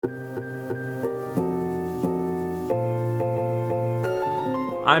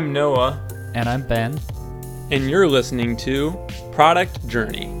I'm Noah, And I'm Ben. and you're listening to Product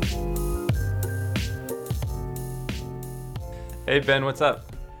Journey. Hey Ben, what's up?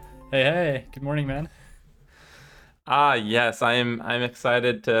 Hey, good morning, man. Yes, I'm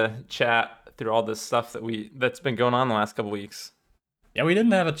excited to chat through all this stuff that's been going on the last couple weeks. Yeah, we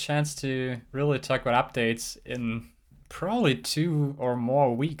didn't have a chance to really talk about updates in probably 2 or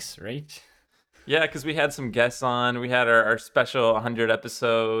more weeks, right? Yeah, because we had some guests on. We had our special 100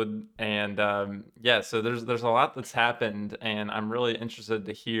 episode, and so there's a lot that's happened, and I'm really interested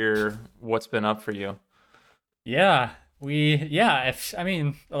to hear what's been up for you. I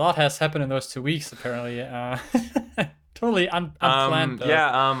mean, a lot has happened in those 2 weeks, apparently. Totally unplanned, though.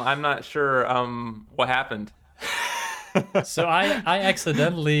 I'm not sure what happened. So I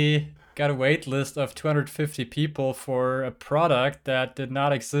accidentally got a wait list of 250 people for a product that did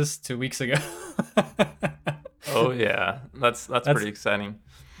not exist 2 weeks ago. Oh yeah, that's That's pretty exciting.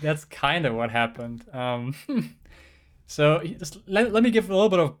 that's kind of what happened. So let me give a little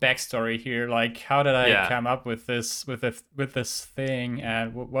bit of backstory here. Like, how did I Yeah. come up with this thing,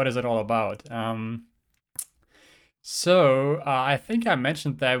 and what is it all about? I think I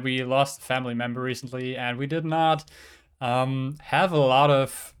mentioned that we lost a family member recently, and we did not have a lot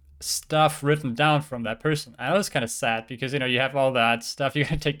of stuff written down from that person. And I was kind of sad because you have all that stuff you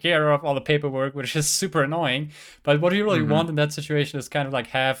gotta take care of, all the paperwork, which is super annoying. But what you really Mm-hmm. want in that situation is kind of like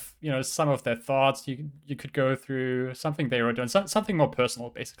have some of their thoughts you could go through, something they wrote down, something more personal,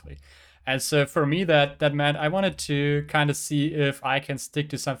 basically. And so for me, that meant I wanted to kind of see if I can stick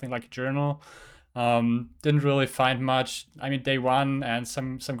to something like a journal. Didn't really find much. I mean, day one and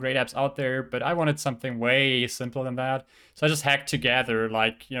some great apps out there, but I wanted something way simpler than that. So I just hacked together,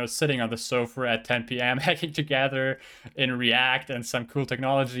 like sitting on the sofa at 10 p.m., hacking together in React and some cool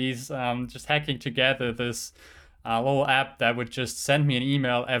technologies. Just hacking together this little app that would just send me an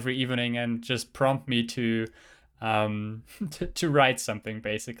email every evening and just prompt me to to write something,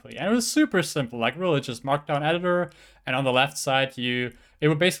 basically. And it was super simple, like really just markdown editor, and on the left side it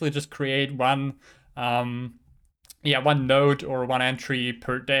would basically just create um one note or one entry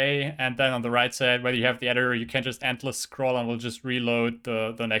per day, and then on the right side, whether you have the editor, you can just endless scroll and we'll just reload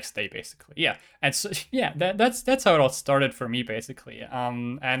the next day, basically. Yeah. And so yeah, that's how it all started for me, basically.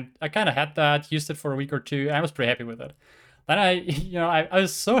 And I kind of had that, used it for a week or two, and I was pretty happy with it. Then I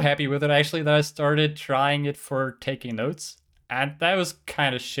was so happy with it, actually, that I started trying it for taking notes, and that was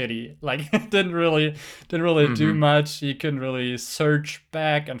kind of shitty. Like, it didn't really do Mm-hmm. much. You couldn't really search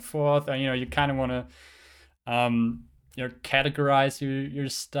back and forth, and you kind of want to categorize your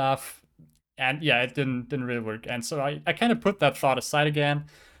stuff. And yeah, it didn't really work. And so I kind of put that thought aside again.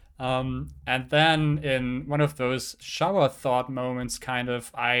 And then in one of those shower thought moments, kind of,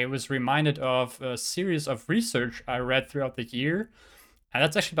 I was reminded of a series of research I read throughout the year. And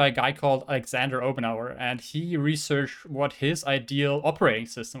that's actually by a guy called Alexander Obenauer. And he researched what his ideal operating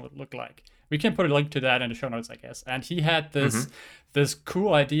system would look like. We can put a link to that in the show notes, I guess. And he had this Mm-hmm. this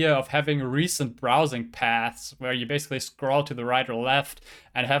cool idea of having recent browsing paths where you basically scroll to the right or left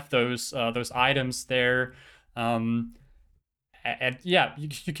and have those items there. Um, and yeah,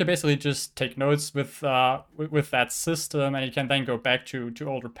 you can basically just take notes with that system, and you can then go back to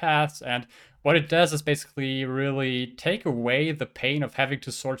older paths. And what it does is basically really take away the pain of having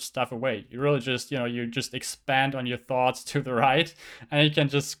to sort stuff away. You really just you just expand on your thoughts to the right, and you can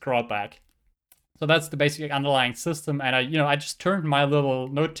just scroll back. So that's the basic underlying system, and I just turned my little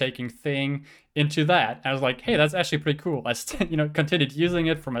note-taking thing into that. I was like, hey, that's actually pretty cool. I continued using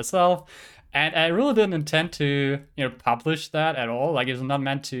it for myself, and I really didn't intend to publish that at all. Like, it's not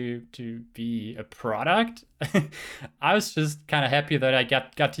meant to be a product. I was just kind of happy that I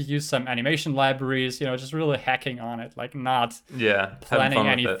got to use some animation libraries, just really hacking on it, like not Yeah, having planning fun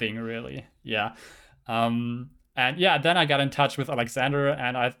with it. anything really. Yeah. And yeah, then I got in touch with Alexander,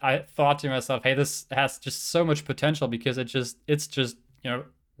 and I thought to myself, hey, this has just so much potential because it's just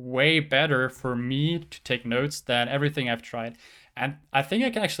way better for me to take notes than everything I've tried. And I think I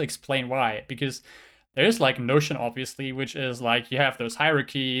can actually explain why, because there's like Notion, obviously, which is like you have those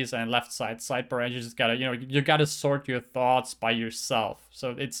hierarchies and left side sidebar, and you just gotta you gotta sort your thoughts by yourself.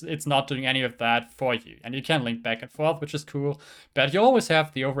 So it's not doing any of that for you, and you can link back and forth, which is cool. But you always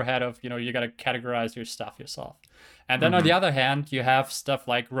have the overhead of you gotta categorize your stuff yourself. And then on the Mm-hmm. other hand, you have stuff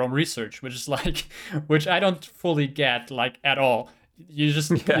like Rome Research, which is like, which I don't fully get, like, at all. You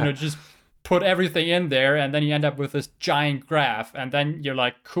just Yeah. just put everything in there, and then you end up with this giant graph, and then you're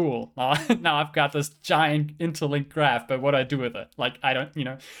like, cool, now I've got this giant interlinked graph, but what do I do with it? Like, I don't,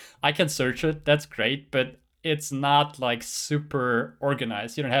 I can search it, that's great, but it's not like super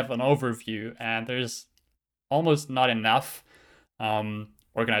organized. You don't have an overview, and there's almost not enough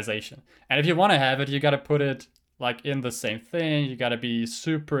organization. And if you want to have it, you got to put it like in the same thing. You got to be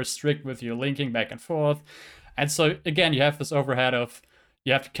super strict with your linking back and forth. And so again, you have this overhead of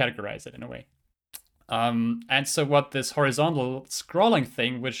you have to categorize it in a way. And so what this horizontal scrolling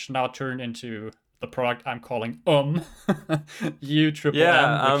thing, which now turned into the product I'm calling U triple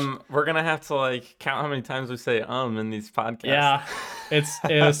Yeah, M, which we're gonna have to like count how many times we say in these podcasts. yeah, it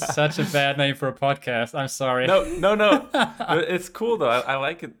is such a bad name for a podcast. I'm sorry. No, no, no. But it's cool though. I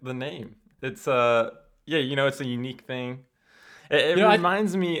like the name. It's yeah, it's a unique thing. It You know,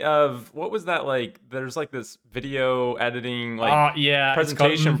 reminds me of what was that like? There's like this video editing like yeah, it's called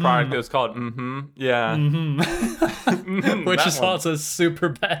presentation product that was called Mm-hmm. Yeah. which That is one. also super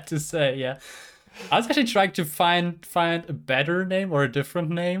bad to say. Yeah, I was actually trying to find a better name or a different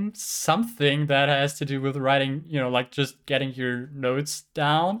name, something that has to do with writing, like just getting your notes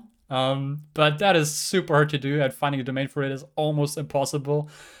down. But that is super hard to do, and finding a domain for it is almost impossible.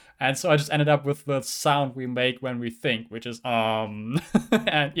 And so I just ended up with the sound we make when we think, which is and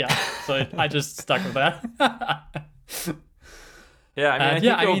yeah, so I just stuck with that. Yeah, I mean, I And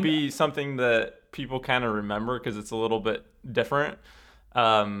yeah, think I it'll mean, be something that people kind of remember because it's a little bit different.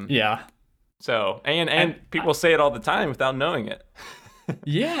 Um, yeah, so and and people say it all the time without knowing it.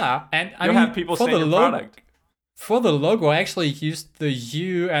 yeah, and I You'll have mean people saying your product. for the logo, I actually used the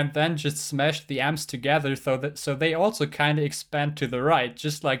U and then just smashed the M's together so they also kind of expand to the right,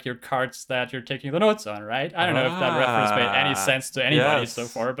 just like your cards that you're taking the notes on, right? I don't know if that reference made any Ah, sense to anybody so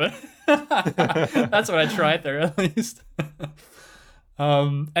yes. far, but that's what I tried there at least.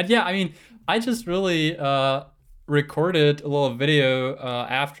 And yeah, I mean, I just really recorded a little video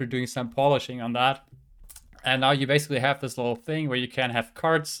after doing some polishing on that. And now you basically have this little thing where you can have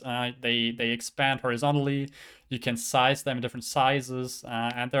cards. They expand horizontally. You can size them in different sizes,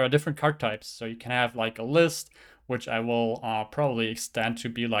 and there are different card types. So you can have like a list, which I will probably extend to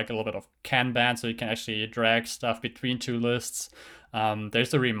be like a little bit of Kanban, so you can actually drag stuff between two lists.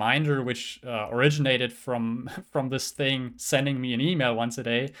 There's a reminder which originated from from this thing sending me an email once a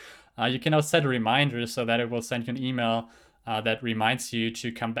day. You can now set a reminder so that it will send you an email that reminds you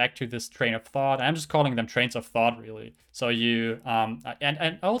to come back to this train of thought. I'm just calling them trains of thought, really. So you and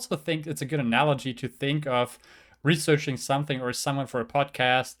I also think it's a good analogy to think of researching something or someone for a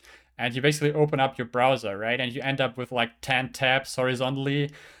podcast, and you basically open up your browser, right? And you end up with like 10 tabs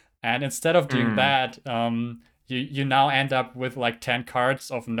horizontally, and instead of doing Mm. that, you now end up with like 10 cards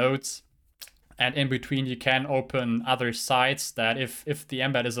of notes, and in between you can open other sites that if the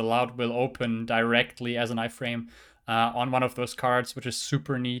embed is allowed will open directly as an iframe on one of those cards, which is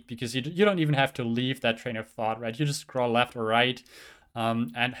super neat because you don't even have to leave that train of thought, right? You just scroll left or right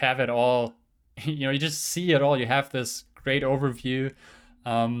and have it all. You just see it all. You have this great overview.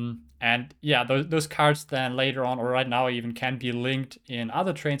 And yeah, those cards then later on or right now even can be linked in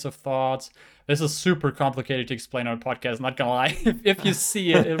other trains of thoughts. This is super complicated to explain on a podcast, not gonna lie. If you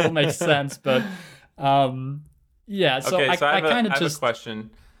see it, it will make sense. But um, yeah, so Okay, so I kind I of have a just,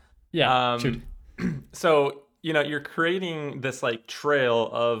 question. yeah, shoot. Um, so you're creating this like trail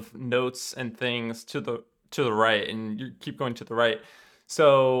of notes and things to the right, and you keep going to the right.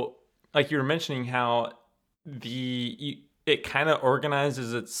 So like you were mentioning how it kind of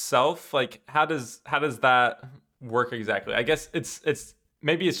organizes itself. Like how does that work exactly? I guess it's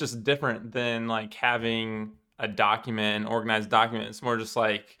maybe it's just different than like having a document, an organized document. It's more just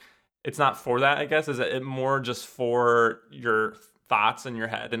like it's not for that, I guess. Is it more just for your thoughts in your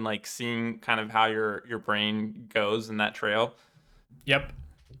head and like seeing kind of how your brain goes in that trail? Yep.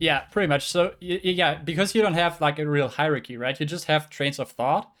 Yeah, pretty much. So yeah, because you don't have like a real hierarchy, right? You just have trains of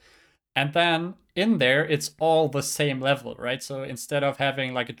thought, and then in there, it's all the same level, right? So instead of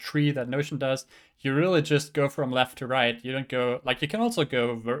having like a tree that Notion does, you really just go from left to right. You don't go like you can also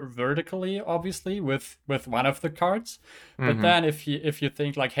go vertically, obviously, with one of the cards. But Mm-hmm. then if you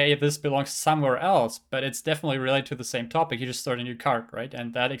think like, hey, this belongs somewhere else, but it's definitely related to the same topic, you just start a new card, right?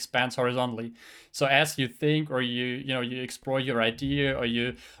 And that expands horizontally. So as you think or you explore your idea or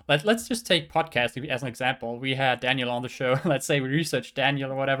let's just take podcasting as an example. We had Daniel on the show. Let's say we researched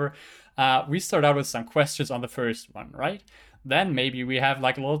Daniel or whatever. We start out with some questions on the first one, right? Then maybe we have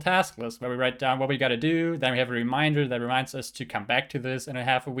like a little task list where we write down what we got to do. Then we have a reminder that reminds us to come back to this in a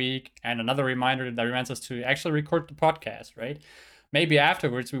half a week, and another reminder that reminds us to actually record the podcast, right? maybe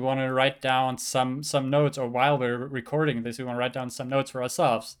afterwards we want to write down some notes, or while we're recording this we want to write down some notes for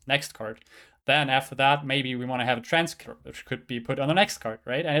ourselves. Next card. Then after that, maybe we want to have a transcript which could be put on the next card,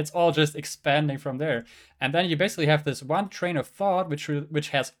 right? And it's all just expanding from there. And then you basically have this one train of thought which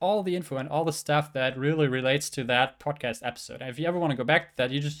has all the info and all the stuff that really relates to that podcast episode. And if you ever want to go back to that,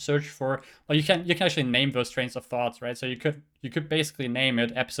 you just search for, well, you can actually name those trains of thoughts, right? So you could basically name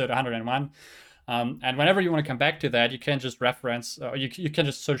it episode 101. And whenever you want to come back to that, you can just reference, or you can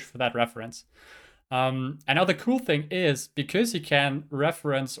just search for that reference. And now the cool thing is, because you can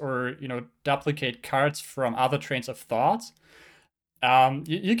reference or duplicate cards from other trains of thoughts,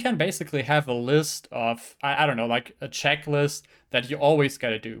 you can basically have a list of, I don't know, like a checklist that you always got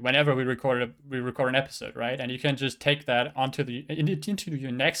to do whenever we record an episode, right? And you can just take that into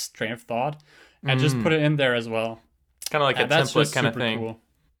your next train of thought and just put it in there as well. It's kind of like And a that's template just kind of super thing. cool.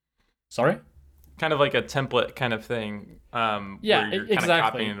 Sorry? Kind of like a template kind of thing. Yeah, where you're kind of exactly,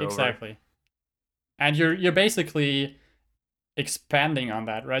 copying it over. exactly. And you're basically expanding on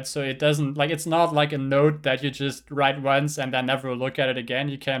that, right? So it doesn't, like, it's not like a note that you just write once and then never look at it again.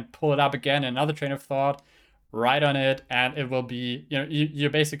 You can pull it up again in another train of thought, write on it, and it will be,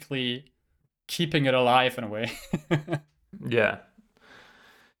 you're basically keeping it alive in a way. Yeah.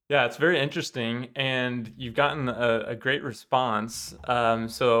 Yeah, it's very interesting, and you've gotten a great response.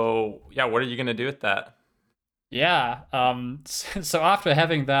 So yeah, what are you gonna do with that? Yeah. So after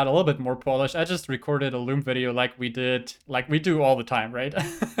having that a little bit more polished, I just recorded a Loom video like we do all the time, right?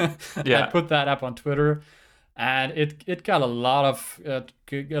 Yeah. I put that up on Twitter, and it got a lot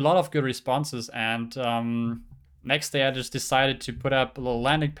of good responses. And next day, I just decided to put up a little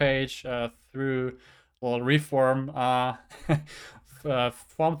landing page through a little reform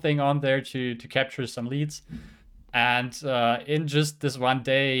form thing on there to capture some leads. And in just this one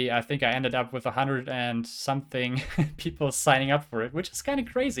day, I think I ended up with 100 and something people signing up for it, which is kind of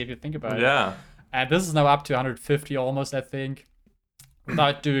crazy if you think about it. Yeah. And this is now up to 150 almost, I think,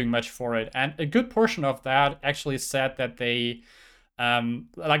 without doing much for it. And a good portion of that actually said that they,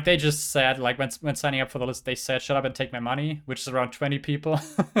 they just said, like, when signing up for the list, they said, "Shut up and take my money," which is around 20 people.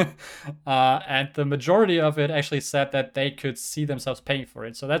 And the majority of it actually said that they could see themselves paying for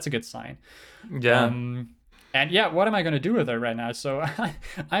it. So that's a good sign. Yeah. And yeah, what am I going to do with it right now? So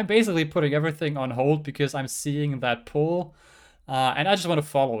I'm basically putting everything on hold because I'm seeing that pull. And I just want to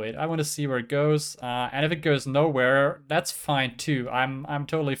follow it. I want to see where it goes. And if it goes nowhere, that's fine too. I'm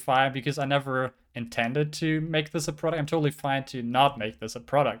totally fine, because I never intended to make this a product. I'm totally fine to not make this a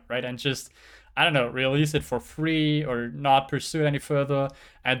product, right? And just, I don't know, release it for free or not pursue it any further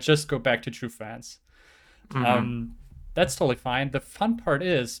and just go back to true fans. That's totally fine. The fun part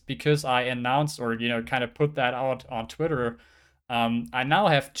is, because I announced, or kind of put that out on Twitter, I now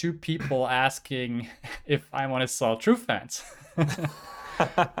have 2 people asking if I want to sell true fans.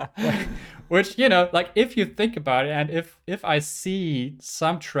 Which, like, if you think about it, and if I see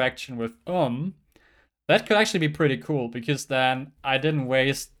some traction with that could actually be pretty cool, because then I didn't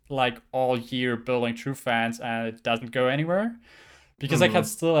waste like all year building true fans and it doesn't go anywhere, because I can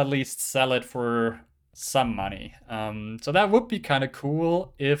still at least sell it for some money. So that would be kind of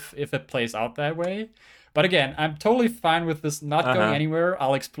cool if it plays out that way. But again, I'm totally fine with this not going anywhere.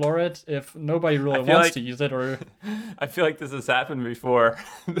 I'll explore it if nobody really wants to use it, or I feel like this has happened before.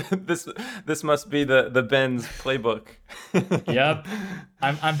 This must be the Ben's playbook. Yep.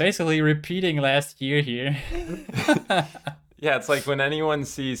 I'm basically repeating last year here. Yeah, it's like when anyone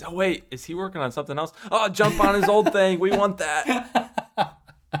sees, oh wait, is he working on something else? Oh, jump on his old thing. We want that.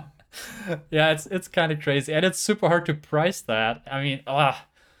 Yeah, it's kind of crazy, and it's super hard to price that. I mean, I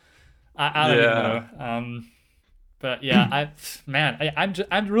don't even know. But yeah,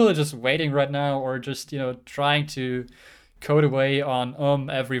 I'm really just waiting right now, or just trying to code away on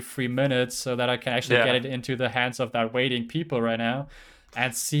every 3 minutes so that I can actually get it into the hands of that waiting people right now,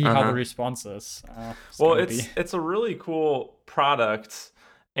 and see how the response is. Well, it's a really cool product,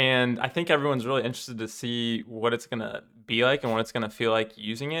 and I think everyone's really interested to see what it's gonna be like and what it's gonna feel like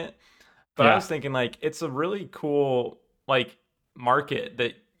using it. But I was thinking, like, it's a really cool, like, market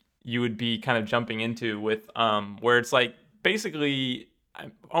that you would be kind of jumping into with, where it's like basically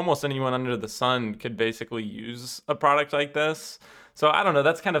almost anyone under the sun could basically use a product like this. So I don't know,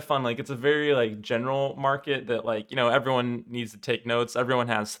 that's kind of fun. Like, it's a very like general market that, like, everyone needs to take notes, everyone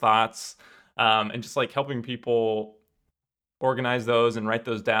has thoughts, and just like helping people organize those and write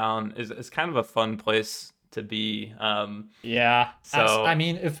those down is kind of a fun place to be. Yeah. So I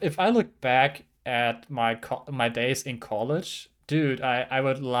mean, if I look back at my days in college, dude, I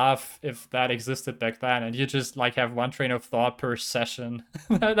would love if that existed back then, and you just like have one train of thought per session.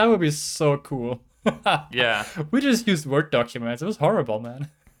 That would be so cool. Yeah. We just used Word documents. It was horrible, man.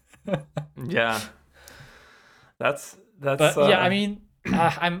 Yeah. That's But yeah, I mean,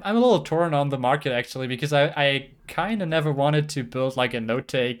 I'm a little torn on the market actually because I kind of never wanted to build like a note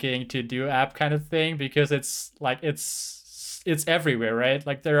taking to do app kind of thing because it's like it's everywhere, right?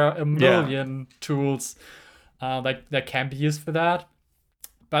 Like there are a yeah. million tools like that can be used for that.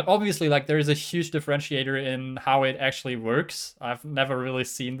 But obviously, like there is a huge differentiator in how it actually works. I've never really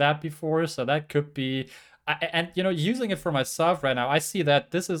seen that before, so that could be. And using it for myself right now, I see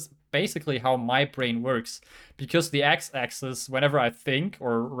that this is basically how my brain works because the x-axis, whenever I think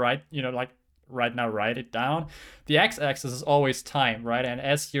or write, like right now, write it down, the x-axis is always time, right? And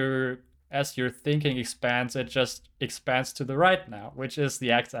as your thinking expands, it just expands to the right now, which is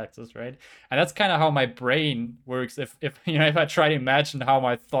the x-axis, right? And that's kind of how my brain works. If I try to imagine how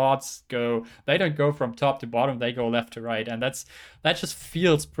my thoughts go, they don't go from top to bottom, they go left to right. And that just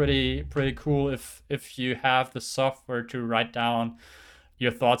feels pretty cool if you have the software to write down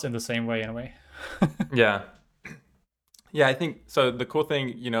your thoughts in the same way in a way. Yeah. Yeah, I think so. The cool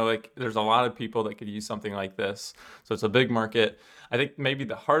thing, like there's a lot of people that could use something like this. So it's a big market. I think maybe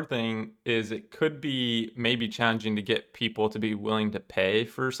the hard thing is it could be maybe challenging to get people to be willing to pay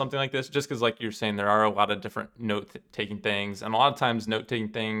for something like this, just because, like you're saying, there are a lot of different note-taking things, and a lot of times note-taking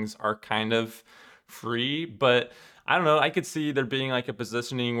things are kind of free. But I don't know. I could see there being like a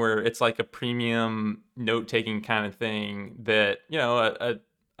positioning where it's like a premium note-taking kind of thing that,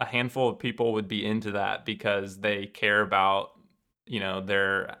 a handful of people would be into that because they care about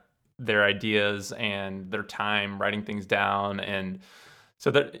their ideas and their time writing things down. And so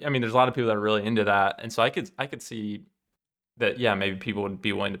that, I memean, there's a lot of people that are really into that, and so I could see that, yeah, maybe people would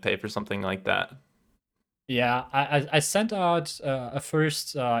be willing to pay for something like that. Yeah, I sent out a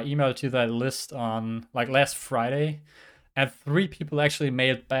first email to that list on like last Friday, and three people actually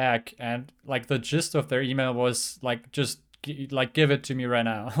mailed back, and like the gist of their email was like just like give it to me right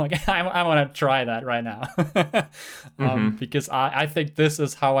now. Like I want to try that right now, Hmm. because I think this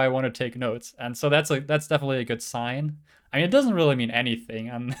is how I want to take notes, and so that's definitely a good sign. I mean, it doesn't really mean anything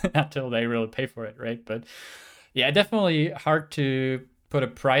until they really pay for it, right? But yeah, definitely hard to put a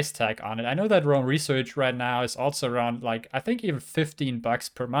price tag on it. I know that Roam Research right now is also around like I think even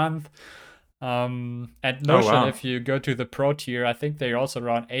 $15 per month. And Oh Notion, wow. if you go to the pro tier, I think they're also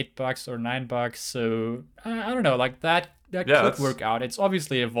around $8 or $9. So I don't know, like that Yeah, could that's work out. It's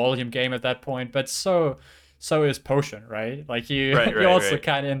obviously a volume game at that point, but so is Potion, right? Like you right, you're right, also right.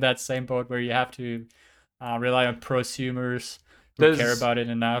 kind of in that same boat where you have to rely on prosumers who care Does about it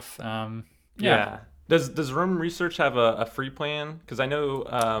enough. Yeah, Yeah. Does Roam Research have a free plan? Because I know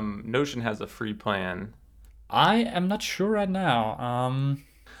Notion has a free plan. I am not sure right now.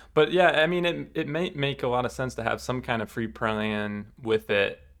 But yeah, I mean, it may make a lot of sense to have some kind of free plan with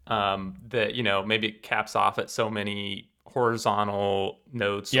it, that, maybe it caps off at so many horizontal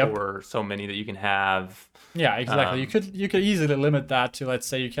notes Yep. or so many that you can have. Yeah, exactly. You Um, could you could easily limit that to, let's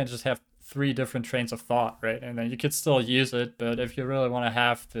say, you can just have three different trains of thought, right? And then you could still use it, but if you really want to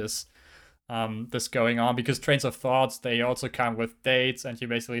have this going on, because trains of thoughts, they also come with dates and you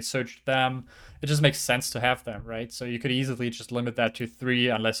basically search them. It just makes sense to have them, right? So you could easily just limit that to three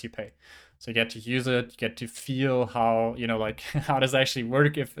unless you pay. So you get to use it, you get to feel how, like how does it actually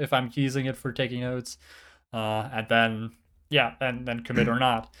work if I'm using it for taking notes. And then yeah, then commit or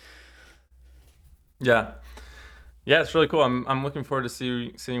not. yeah. Yeah, it's really cool. I'm looking forward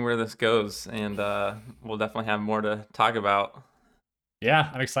to seeing where this goes, and we'll definitely have more to talk about. Yeah,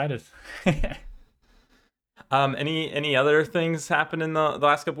 I'm excited. Any other things happened in the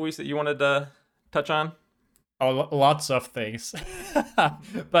last couple weeks that you wanted to touch on? Oh, lots of things. but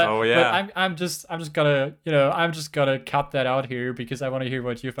Oh but yeah. I'm just gonna I'm just gonna cut that out here because I want to hear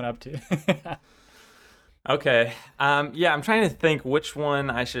what you've been up to. Okay. Yeah, I'm trying to think which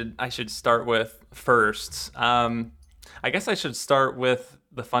one I should start with first. I guess I should start with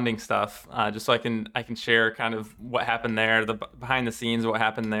the funding stuff, just so I can share kind of what happened there, the behind the scenes, what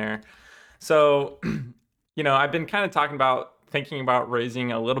happened there. So, I've been kind of thinking about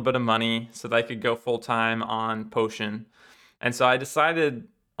raising a little bit of money so that I could go full time on Potion. And so I decided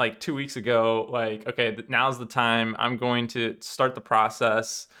like 2 weeks ago, like, okay, now's the time. I'm going to start the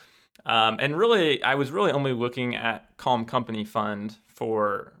process. And really, I was really only looking at Calm Company Fund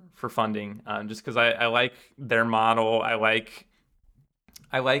for funding, just because I like their model. I like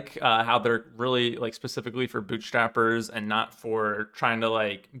how they're really like specifically for bootstrappers and not for trying to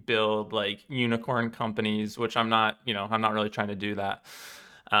like build like unicorn companies, which I'm not really trying to do that.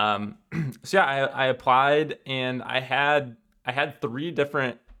 Um, so yeah, I applied, and I had three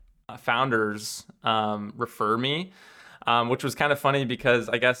different founders refer me. which was kind of funny because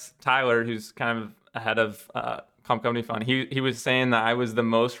I guess Tyler, who's kind of ahead of Comp Company Fund, he was saying that I was the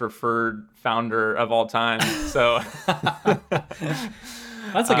most referred founder of all time. So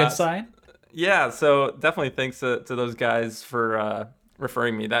That's a good uh, sign. yeah, so definitely thanks to those guys for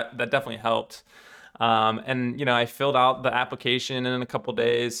referring me. That definitely helped. And I filled out the application in a couple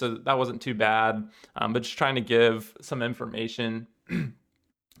days, so that wasn't too bad. But just trying to give some information.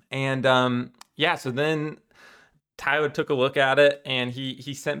 And yeah, so then Tyler took a look at it and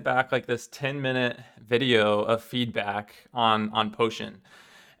he sent back like this 10-minute video of feedback on Potion.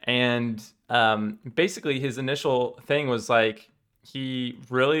 And basically his initial thing was like he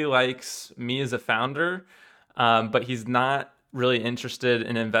really likes me as a founder, but he's not really interested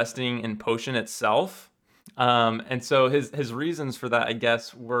in investing in Potion itself. And so his reasons for that, I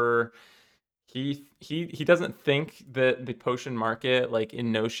guess, were he doesn't think that the Potion market, like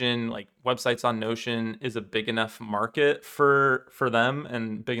in Notion, like websites on Notion, is a big enough market for them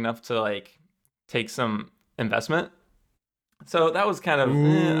and big enough to like take some investment. So that was kind of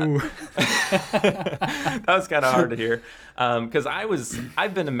Ooh. that was kind of hard to hear, because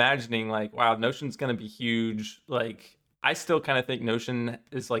I've been imagining like, wow, Notion's gonna be huge. Like I still kind of think Notion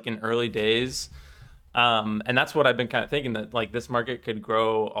is like in early days, and that's what I've been kind of thinking, that like this market could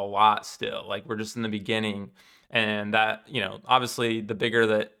grow a lot still. Like we're just in the beginning, and that obviously the bigger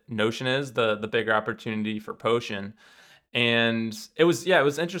that Notion is, the bigger opportunity for Potion. And it was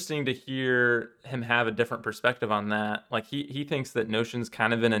interesting to hear him have a different perspective on that. Like he thinks that Notion's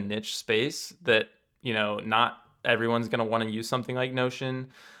kind of in a niche space that not everyone's going to want to use something like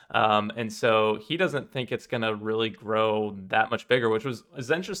Notion. And so he doesn't think it's going to really grow that much bigger, which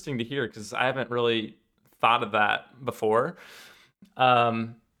is interesting to hear because I haven't really thought of that before.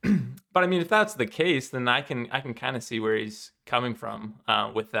 Um, but I mean, if that's the case, then I can kind of see where he's coming from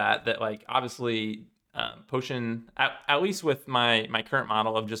with that. That like obviously Potion, at least with my current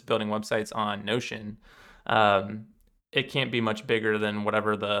model of just building websites on Notion, um, it can't be much bigger than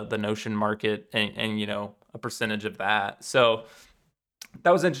whatever the Notion market and a percentage of that. So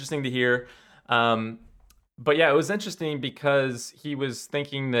that was interesting to hear. Um, but yeah, it was interesting because he was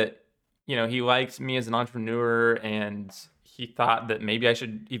thinking that he liked me as an entrepreneur and he thought that maybe I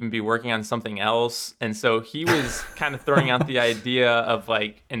should even be working on something else. And so he was kind of throwing out the idea of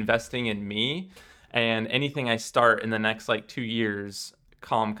like investing in me, and anything I start in the next like 2 years,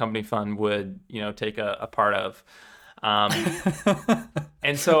 Column Company Fund would take a part of. Um,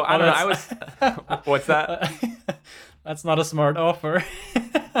 and so I Well, don't know. I was what's that? that's not a smart offer.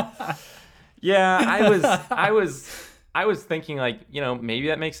 Yeah, I was thinking like, maybe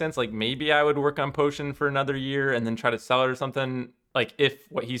that makes sense. Like maybe I would work on Potion for another year and then try to sell it or something. Like if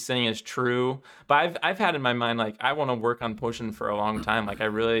what he's saying is true. But I've had in my mind like I want to work on Potion for a long time. Like I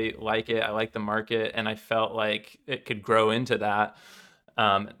really like it. I like the market and I felt like it could grow into that.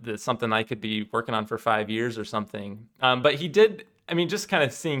 That's something I could be working on for 5 years or something. But he did. I mean, just kind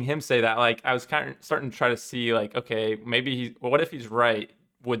of seeing him say that, like I was kind of starting to try to see like, okay, maybe what if he's right?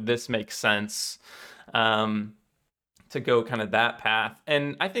 Would this make sense? Um, to go kind of that path.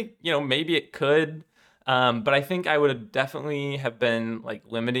 And I think, maybe it could. But I think I would definitely have been like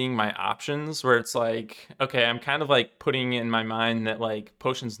limiting my options where it's like, okay, I'm kind of like putting in my mind that like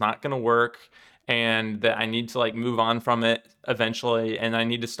Potion's not going to work and that I need to like move on from it eventually and I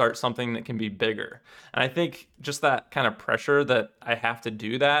need to start something that can be bigger. And I think just that kind of pressure that I have to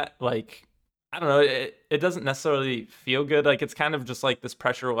do that, like, I don't know, it doesn't necessarily feel good. Like it's kind of just like this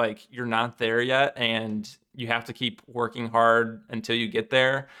pressure, like you're not there yet and you have to keep working hard until you get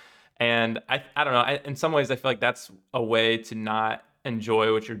there. And I don't know. In some ways, I feel like that's a way to not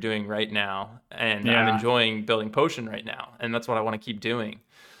enjoy what you're doing right now. And I'm Yeah. enjoying building Potion right now, and that's what I want to keep doing.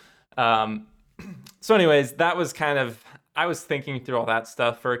 Um, so, anyways, that was kind of I was thinking through all that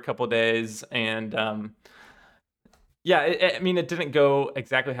stuff for a couple days, and yeah, I mean, it didn't go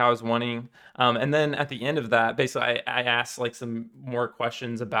exactly how I was wanting. And then at the end of that, basically, I asked like some more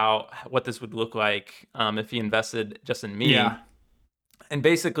questions about what this would look like if he invested just in me. Yeah. And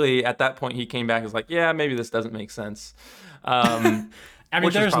basically, at that point, he came back and was like, "Yeah, maybe this doesn't make sense," I mean, which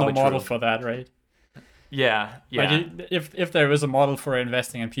is there's no probably model true. for that, right? Yeah, Like, yeah, if there is a model for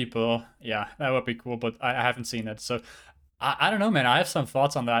investing in people, yeah, that would be cool. But I haven't seen it, so I don't know, man. I have some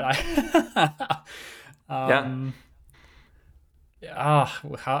thoughts on that. yeah. Um,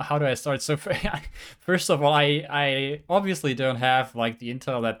 how do I start? So first of all, I obviously don't have like the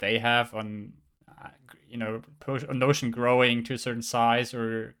intel that they have on Notion growing to a certain size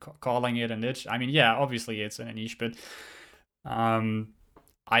or calling it a niche. I mean, yeah, obviously it's in a niche, but um,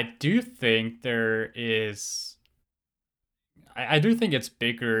 I do think there is. I do think it's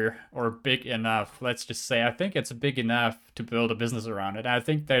bigger or big enough. Let's just say I think it's big enough to build a business around it. I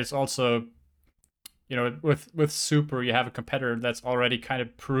think there's also, with Super, you have a competitor that's already kind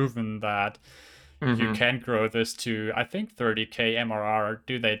of proven that you Hmm. can grow this to, I think, 30K MRR.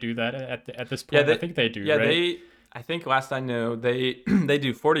 Do they do that at this Yeah, point? I think they do, yeah, right? they. I think last I knew, they they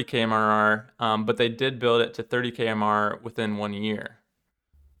do 40K MRR, but they did build it to 30K MRR within 1 year.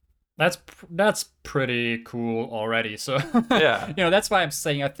 That's pretty cool already. So, Yeah, that's why I'm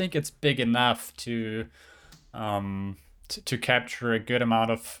saying I think it's big enough um to capture a good amount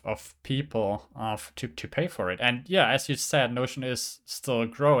of people to pay for it. And yeah, as you said, Notion is still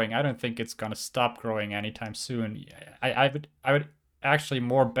growing. I don't think it's gonna stop growing anytime soon. I would actually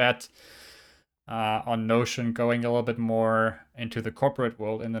more bet on Notion going a little bit more into the corporate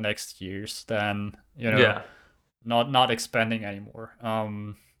world in the next years than yeah, not expanding anymore.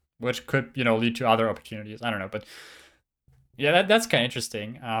 Which could lead to other opportunities. I don't know, but yeah, that's kind of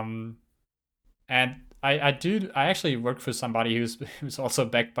interesting. And I actually work for somebody who's also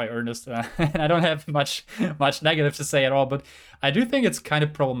backed by Earnest, and I don't have much negative to say at all. But I do think it's kind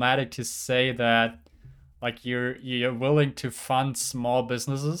of problematic to say that like you're willing to fund small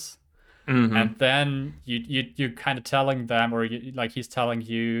businesses, hmm and then you kind of telling them, or like he's telling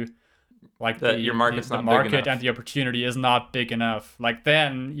you like that your the market's the not big market and enough. the opportunity is not big enough. Like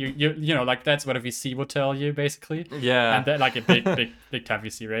then like that's what a VC will tell you basically, and Yeah, that like a big time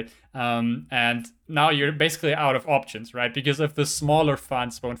VC, right? And now you're basically out of options, right? Because if the smaller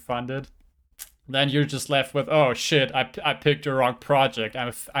funds won't fund it, then you're just left with, oh shit, I picked the wrong project.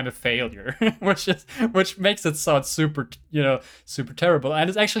 I'm a failure, which makes it sound super super terrible, and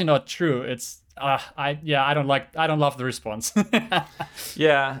it's actually not true. It's I don't love the response.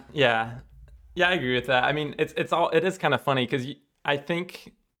 yeah, yeah, yeah. I agree with that. I mean, it is kind of funny because I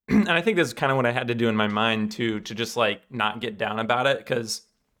think, and I think this is kind of what I had to do in my mind too, to just like not get down about it because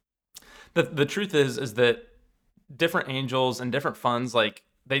the truth is that different angels and different funds like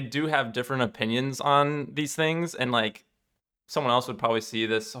they do have different opinions on these things, and like someone else would probably see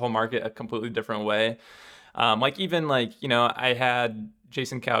this whole market a completely different way. Like even like I had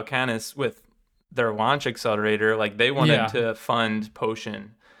Jason Calacanis with their launch accelerator. Like they wanted Yeah. to fund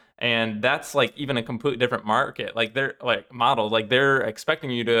Potion, and that's like even a completely different market. Like they're like model. Like they're expecting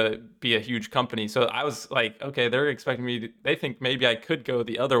you to be a huge company. So I was like, okay, they're expecting me. They think maybe I could go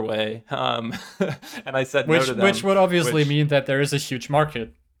the other way, and I said no to Which them. would obviously Which mean that there is a huge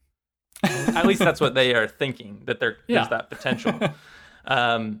market. at least that's what they are thinking, that there's Yeah. that potential.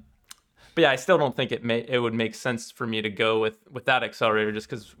 Um, but yeah, I still don't think it would make sense for me to go with that accelerator just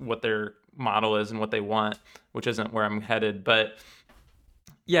because what their model is and what they want, which isn't where I'm headed. But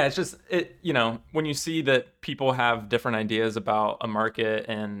yeah, it's just when you see that people have different ideas about a market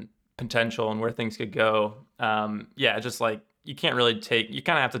and potential and where things could go, yeah, just like you can't really you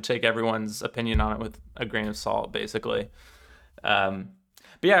kind of have to take everyone's opinion on it with a grain of salt, basically. Um,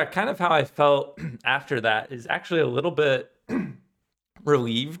 but yeah, kind of how I felt after that is actually a little bit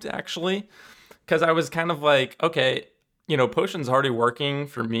relieved, actually, because I was kind of like, okay, Potion's already working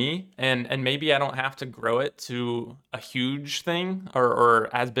for me, and maybe I don't have to grow it to a huge thing or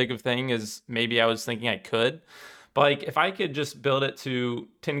as big of thing as maybe I was thinking I could. But like if I could just build it to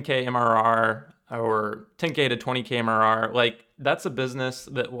 10K MRR or 10K to 20K MRR, like that's a business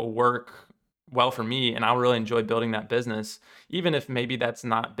that will work well for me, and I'll really enjoy building that business, even if maybe that's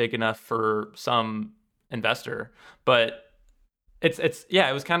not big enough for some investor. But it's yeah,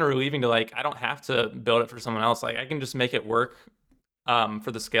 it was kind of relieving to like I don't have to build it for someone else. Like I can just make it work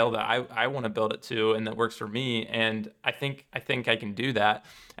for the scale that I want to build it to and that works for me. And I think I can do that.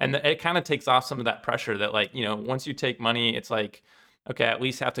 And it kind of takes off some of that pressure that like, once you take money, it's like, okay, I at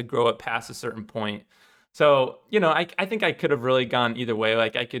least have to grow it past a certain point. So, I think I could have really gone either way.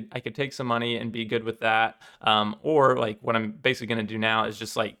 Like I could take some money and be good with that. Or like what I'm basically gonna do now is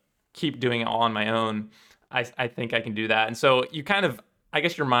just like keep doing it all on my own. I think I can do that. And so you kind of, I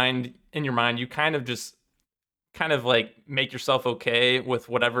guess in your mind, you kind of like make yourself okay with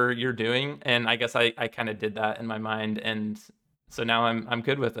whatever you're doing. And I guess I kind of did that in my mind. And so now I'm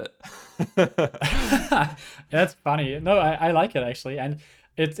good with it. That's funny. No, I like it actually. And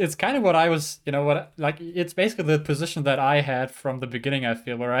it's kind of what I was, what like it's basically the position that I had from the beginning, I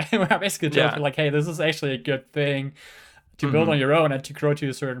feel, where I basically told you Yeah. like, hey, this is actually a good thing to build on Hmm. your own and to grow to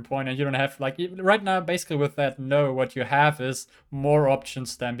a certain point, and you don't have like right now basically with that, no, what you have is more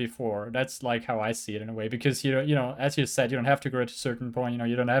options than before. That's like how I see it in a way, because as you said, you don't have to grow to a certain point,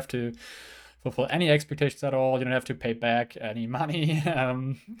 you don't have to fulfill any expectations at all, you don't have to pay back any money.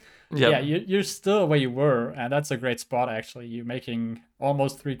 Yeah, Yep. you're still where you were, and that's a great spot actually. You're making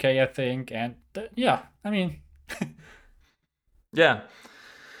almost 3K, I think, and yeah, I mean, Yeah.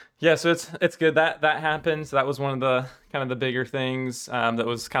 Yeah, so it's good that that happened. So that was one of the kind of the bigger things that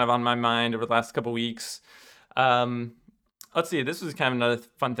was kind of on my mind over the last couple weeks. Um, let's see, this was kind of another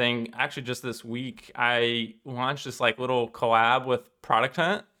fun thing. Actually, just this week, I launched this like little collab with Product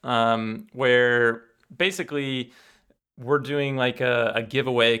Hunt, where basically we're doing like a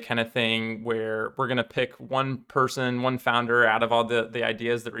giveaway kind of thing where we're gonna pick one person, one founder out of all the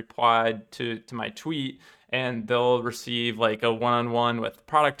ideas that replied to my tweet, and they'll receive like a one-on-one with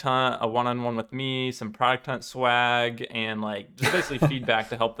Product Hunt, a one-on-one with me, some Product Hunt swag, and like just basically feedback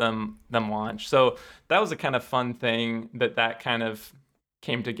to help them launch. So that was a kind of fun thing that kind of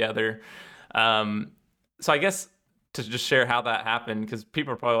came together. Um, so I guess to just share how that happened, because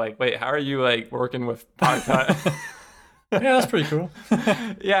people are probably like, wait, how are you like working with Product Hunt? Yeah, that's pretty cool.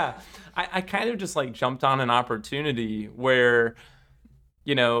 Yeah, I kind of just like jumped on an opportunity where,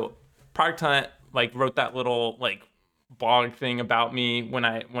 you know, Product Hunt like wrote that little like blog thing about me when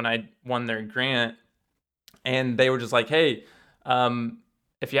I won their grant, and they were just like, hey, um,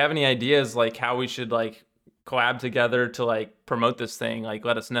 if you have any ideas like how we should like collab together to like promote this thing, like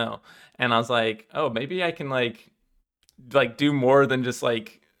let us know. And I was like, oh, maybe I can like do more than just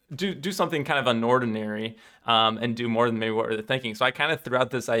like do something kind of unordinary, and do more than maybe what they're thinking. So I kind of threw out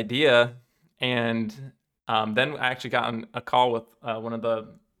this idea, and then I actually got on a call with one of the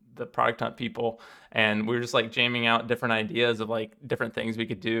Product Hunt people, and we were just like jamming out different ideas of like different things we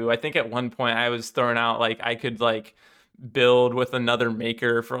could do. I think at one point I was throwing out like I could like build with another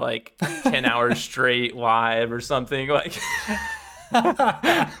maker for like 10 hours straight live or something like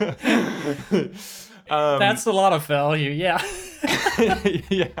um That's a lot of value. Yeah.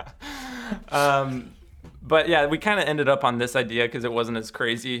 yeah. Um, but yeah, we kind of ended up on this idea because it wasn't as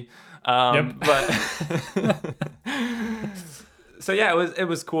crazy. Yep. But so yeah, it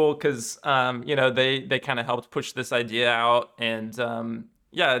was cool because you know, they kind of helped push this idea out, and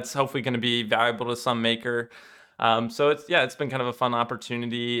yeah, it's hopefully going to be valuable to some maker. So it's yeah, it's been kind of a fun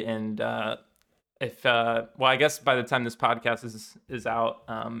opportunity, and if well, I guess by the time this podcast is out,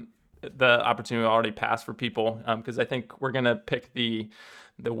 the opportunity will already passed for people, because I think we're gonna pick the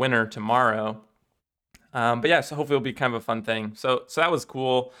winner tomorrow. But yeah, so hopefully it'll be kind of a fun thing. So that was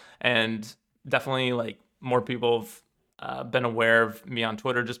cool, and definitely like more people have been aware of me on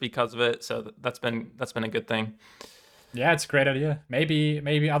Twitter just because of it. So that's been a good thing. Yeah, it's a great idea.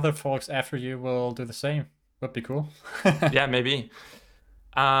 Maybe other folks after you will do the same. Would be cool. Yeah, maybe.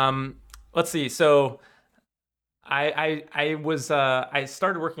 Um, let's see. So I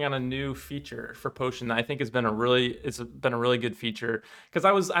started working on a new feature for Potion that I think has been it's been a really good feature, because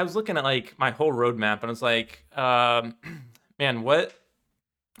I was looking at like my whole roadmap, and I was like, man,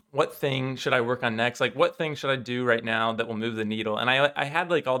 what thing should I work on next? Like, what thing should I do right now that will move the needle? And I had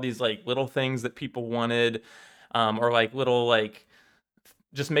like all these like little things that people wanted, or like little like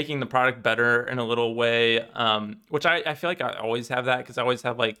just making the product better in a little way, which I feel like I always have that, because I always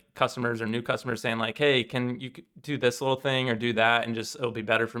have like customers or new customers saying like, hey, can you do this little thing or do that, and just it'll be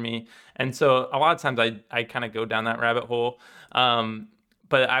better for me. And so a lot of times I kind of go down that rabbit hole.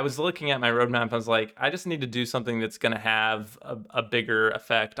 But I was looking at my roadmap, I was like, I just need to do something that's going to have a bigger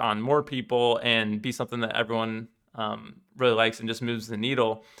effect on more people and be something that everyone really likes and just moves the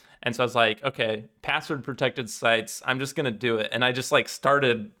needle. And so I was like, okay, password protected sites, I'm just gonna do it. And I just like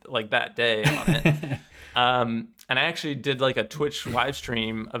started like that day on it. And I actually did like a Twitch live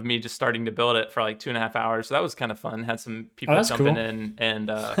stream of me just starting to build it for like 2.5 hours. So that was kind of fun. Had some Oh, people that's jumping cool. in and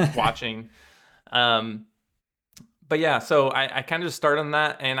watching. Um, but yeah, so I kind of just started on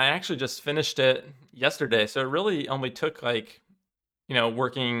that, and I actually just finished it yesterday. So it really only took like, you know,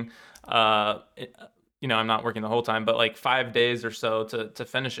 working you know, I'm not working the whole time, but like 5 days or so to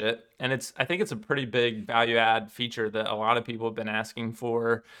finish it. And I think it's a pretty big value add feature that a lot of people have been asking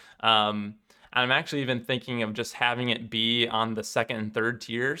for. And I'm actually even thinking of just having it be on the second and third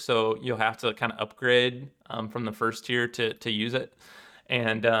tier, so you'll have to kind of upgrade from the first tier to use it.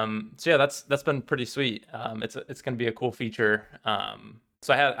 And so yeah, that's been pretty sweet. It's going to be a cool feature.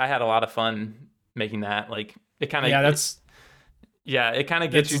 So I had a lot of fun making that. Like it kind of Yeah, yeah, it kind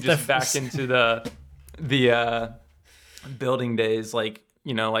of gets you it's just back def into the building days, like,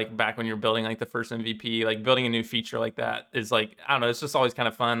 you know, like back when you're building like the first MVP. Like building a new feature like that is like, I don't know, it's just always kind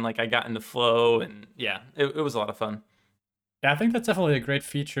of fun. Like I got in the flow, and yeah, it was a lot of fun. Yeah, I think that's definitely a great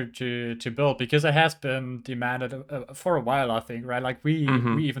feature to build because it has been demanded for a while, I think, right? Like we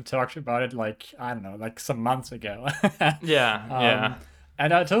Hmm. even talked about it like I don't know, like some months ago. Yeah, um, yeah,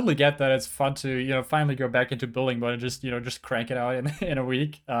 and I totally get that it's fun to finally go back into building mode and just just crank it out in in a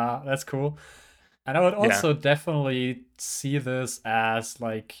week. That's cool. And I would yeah. also definitely see this as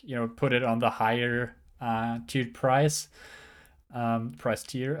like put it on the higher tiered price price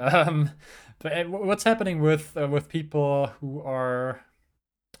tier. But what's happening with people who are?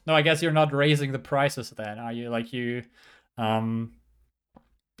 No, I guess you're not raising the prices then, are you? Like you, um,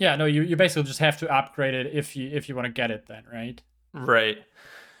 yeah, no, you basically just have to upgrade it if you want to get it then, right? Right.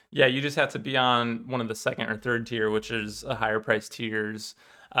 Yeah, you just have to be on one of the second or third tier, which is a higher price tiers.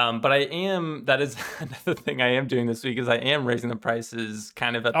 But that is another thing I am doing this week is I am raising the prices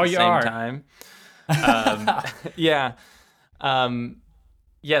kind of at Oh, the you same are. time. Um, yeah. Um,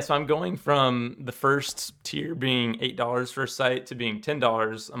 yeah, so I'm going from the first tier being $8 for a site to being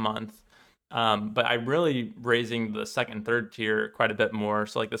 $10 a month. But I'm really raising the second, third tier quite a bit more.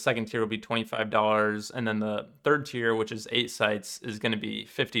 So like the second tier will be $25, and then the third tier, which is 8 sites, is going to be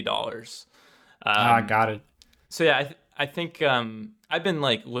 $50. Ah, Um, got it. so yeah, I think I've been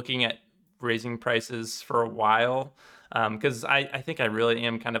like looking at raising prices for a while because I think I really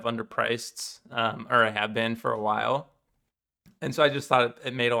am kind of underpriced, or I have been for a while. And so I just thought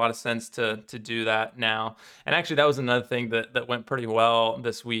it made a lot of sense to do that now. And actually, that was another thing that went pretty well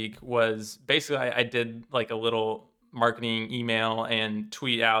this week. Was basically I did like a little marketing email and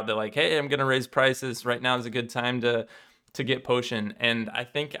tweet out that like, hey, I'm gonna raise prices. Right now is a good time to get Potion. And I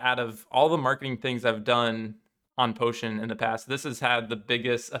think out of all the marketing things I've done on Potion in the past, this has had the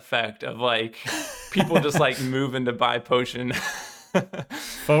biggest effect of like people just like moving to buy Potion.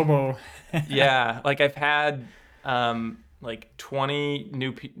 FOMO. Yeah, like I've had like 20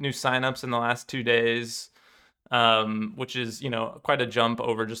 new signups in the last 2 days, which is quite a jump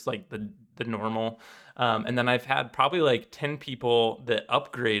over just like the normal. And then I've had probably like 10 people that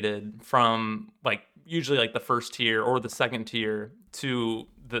upgraded from like usually like the first tier or the second tier to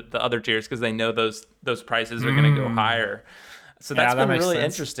the other tiers because they know those prices are going to go Mm. higher. So that's Yeah, that been makes really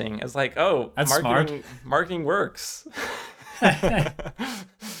sense. interesting. It's like, oh, That's smart. marketing works.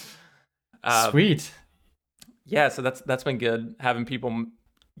 um, Sweet. yeah, so that's been good having people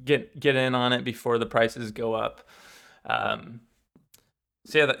get in on it before the prices go up. Um,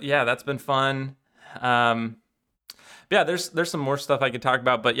 so yeah, that's been fun. Um, yeah, there's some more stuff I could talk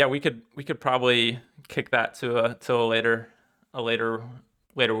about, but yeah, we could probably kick that to a later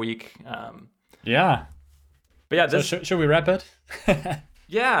week. Yeah. But yeah, So this should we wrap it?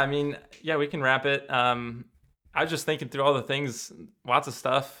 yeah, I mean, yeah, we can wrap it. I was just thinking through all the things, lots of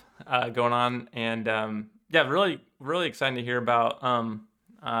stuff going on, and yeah, really excited to hear about.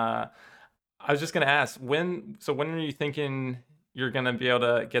 Uh, I was just gonna ask when are you thinking you're gonna be able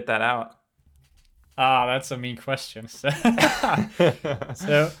to get that out? Ah, that's a mean question. So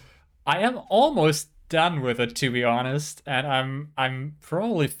I am almost done with it, to be honest, and I'm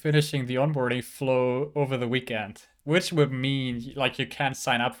probably finishing the onboarding flow over the weekend, which would mean like you can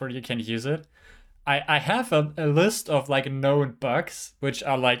sign up for it, you can use it. I have a list of like known bugs, which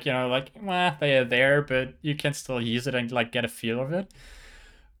are like, like, well, they are there, but you can still use it and like get a feel of it.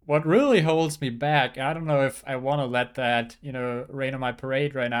 What really holds me back, I don't know if I want to let that, rain on my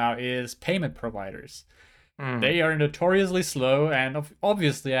parade right now, is payment providers. Hmm. They are notoriously slow, and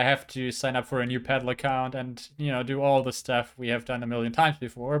obviously I have to sign up for a new Paddle account and do all the stuff we have done a million times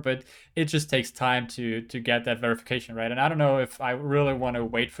before. But it just takes time to get that verification right, and I don't know if I really want to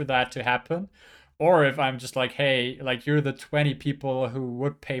wait for that to happen, or if I'm just like, hey, like you're the 20 people who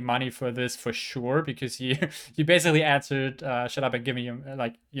would pay money for this for sure because you you basically answered, shut up and give me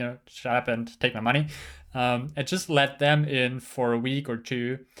like shut up and take my money, and just let them in for a week or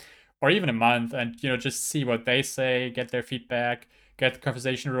two or even a month and just see what they say, get their feedback, get the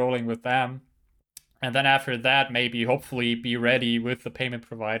conversation rolling with them, and then after that maybe hopefully be ready with the payment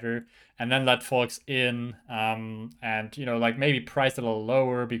provider and then let folks in, and like maybe price it a little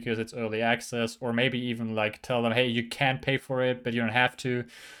lower because it's early access, or maybe even like tell them, hey, you can pay for it but you don't have to,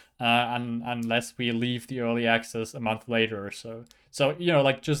 unless we leave the early access a month later or so. So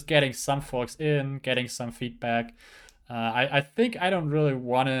like just getting some folks in, getting some feedback. I think I don't really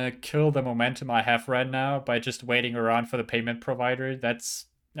want to kill the momentum I have right now by just waiting around for the payment provider. That's,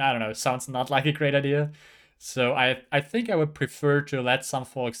 I don't know, sounds not like a great idea. So I think I would prefer to let some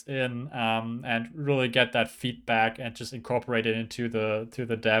folks in, and really get that feedback and just incorporate it into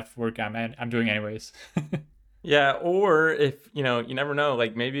the dev work I'm doing anyways. Yeah, or if you never know,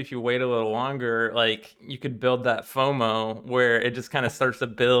 like maybe if you wait a little longer, like you could build that FOMO where it just kind of starts to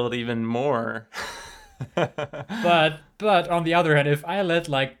build even more. But on the other hand, if I let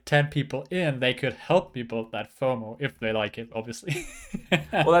like 10 people in, they could help me build that FOMO if they like it, obviously.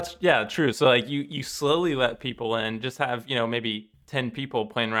 Well, that's yeah, true. So like you slowly let people in, just have, maybe 10 people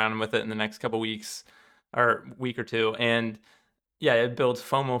playing around with it in the next couple weeks or week or two. And yeah, it builds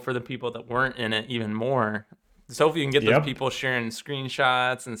FOMO for the people that weren't in it even more. So if you can get those Yep. people sharing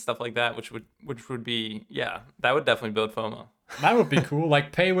screenshots and stuff like that, which would be, yeah, that would definitely build FOMO. That would be cool.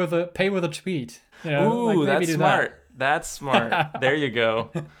 Like pay with a tweet. You know, like Ooh, maybe that's do smart. That's smart. There you go.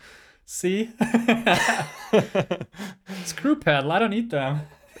 that. See? Screw paddle. I don't need them.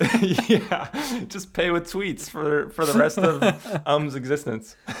 Yeah, just pay with tweets for the rest of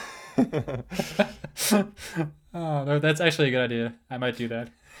existence. Oh, no, that's actually a good idea. I might do that.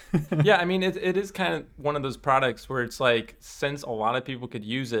 Yeah, I mean it is kind of one of those products where it's like since a lot of people could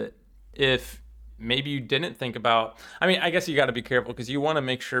use it, if maybe you didn't think about, I mean, I guess you got to be careful because you want to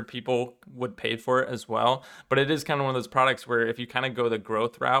make sure people would pay for it as well, but it is kind of one of those products where if you kind of go the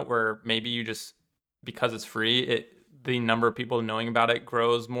growth route where maybe you just because it's free, the number of people knowing about it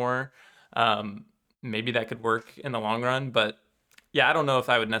grows more. Um, Maybe that could work in the long run, but yeah, I don't know if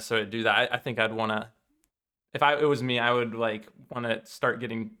I would necessarily do that. I think I'd want to, if it was me, I would like want to start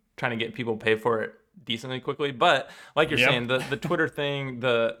trying to get people pay for it decently quickly. But like you're Yep. saying, the Twitter thing,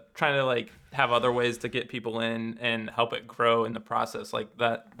 the trying to like have other ways to get people in and help it grow in the process, like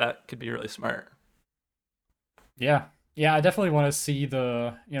that could be really smart. Yeah. Yeah, I definitely want to see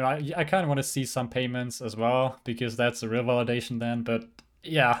I kind of want to see some payments as well because that's a real validation then. But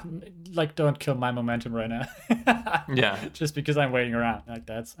yeah, like don't kill my momentum right now. Yeah. Just because I'm waiting around. Like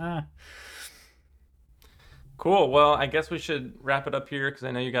that's Cool. Well, I guess we should wrap it up here because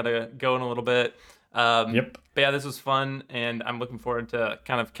I know you got to go in a little bit. Yep. But yeah, this was fun, and I'm looking forward to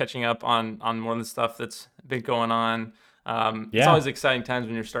kind of catching up on more of the stuff that's been going on. It's Yeah, always exciting times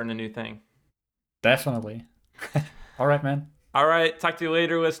when you're starting a new thing. definitely. All right, man. All right. Talk to you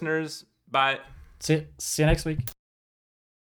later, listeners. Bye. See you next week.